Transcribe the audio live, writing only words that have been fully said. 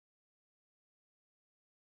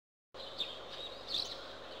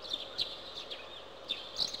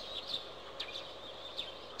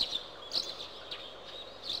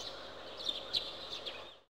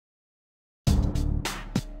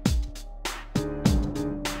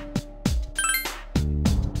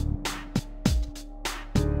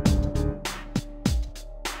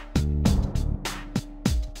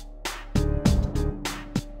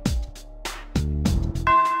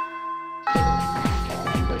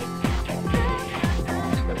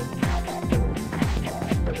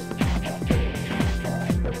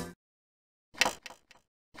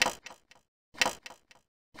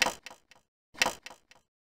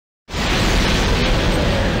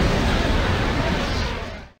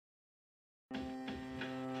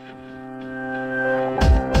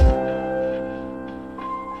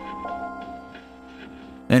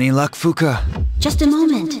Any luck, Fuka? Just a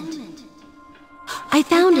moment. I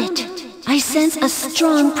found it. I sense a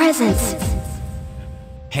strong presence.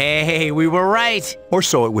 Hey, we were right. Or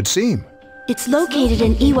so it would seem. It's located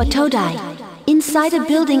in Iwatodai, inside a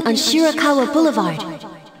building on Shirakawa Boulevard.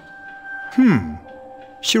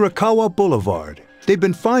 Shirakawa Boulevard. They've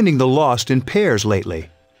been finding the lost in pairs lately.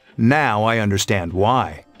 Now I understand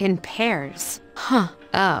why. In pairs? Huh.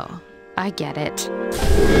 Oh, I get it.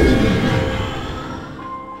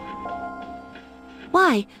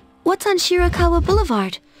 Why? What's on Shirakawa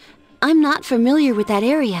Boulevard? I'm not familiar with that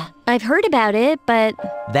area. I've heard about it, but...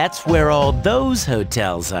 That's where all those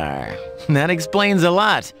hotels are. That explains a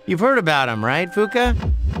lot. You've heard about them, right, Fuka?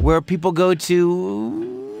 Where people go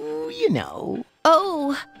to... you know.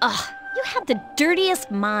 Oh, you have the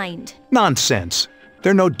dirtiest mind. Nonsense.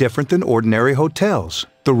 They're no different than ordinary hotels.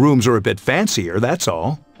 The rooms are a bit fancier, that's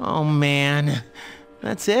all. Oh, man.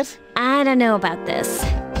 That's it? I don't know about this.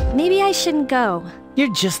 Maybe I shouldn't go.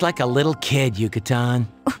 You're just like a little kid, Yucatan.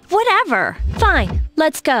 Whatever. Fine,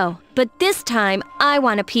 let's go. But this time, I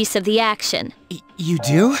want a piece of the action. You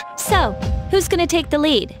do? So, who's gonna take the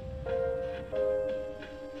lead?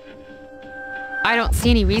 I don't see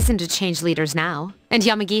any reason to change leaders now. And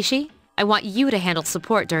Yamagishi, I want you to handle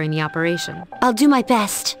support during the operation. I'll do my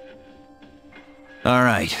best. All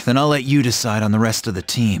right, then I'll let you decide on the rest of the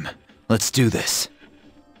team. Let's do this.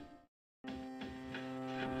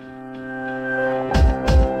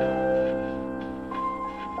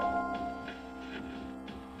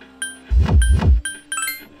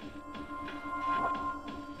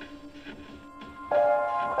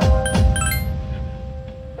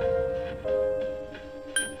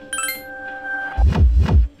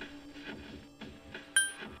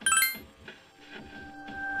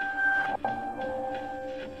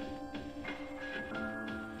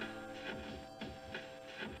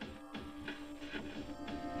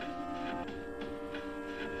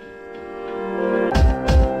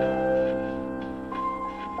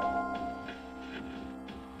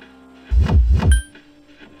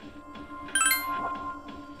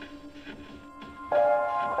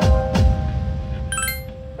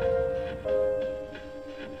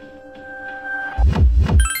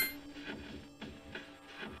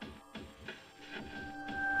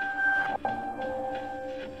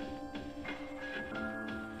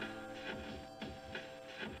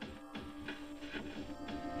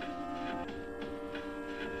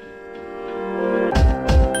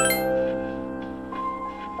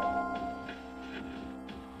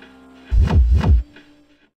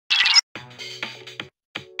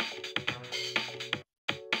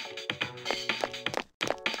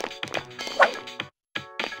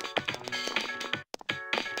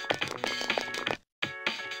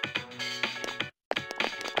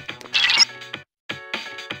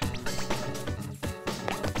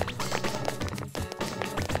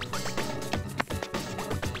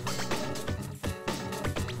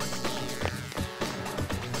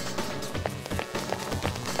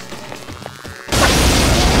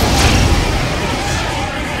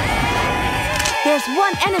 There's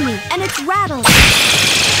one enemy, and it's Rattle.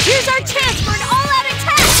 Here's our chance for an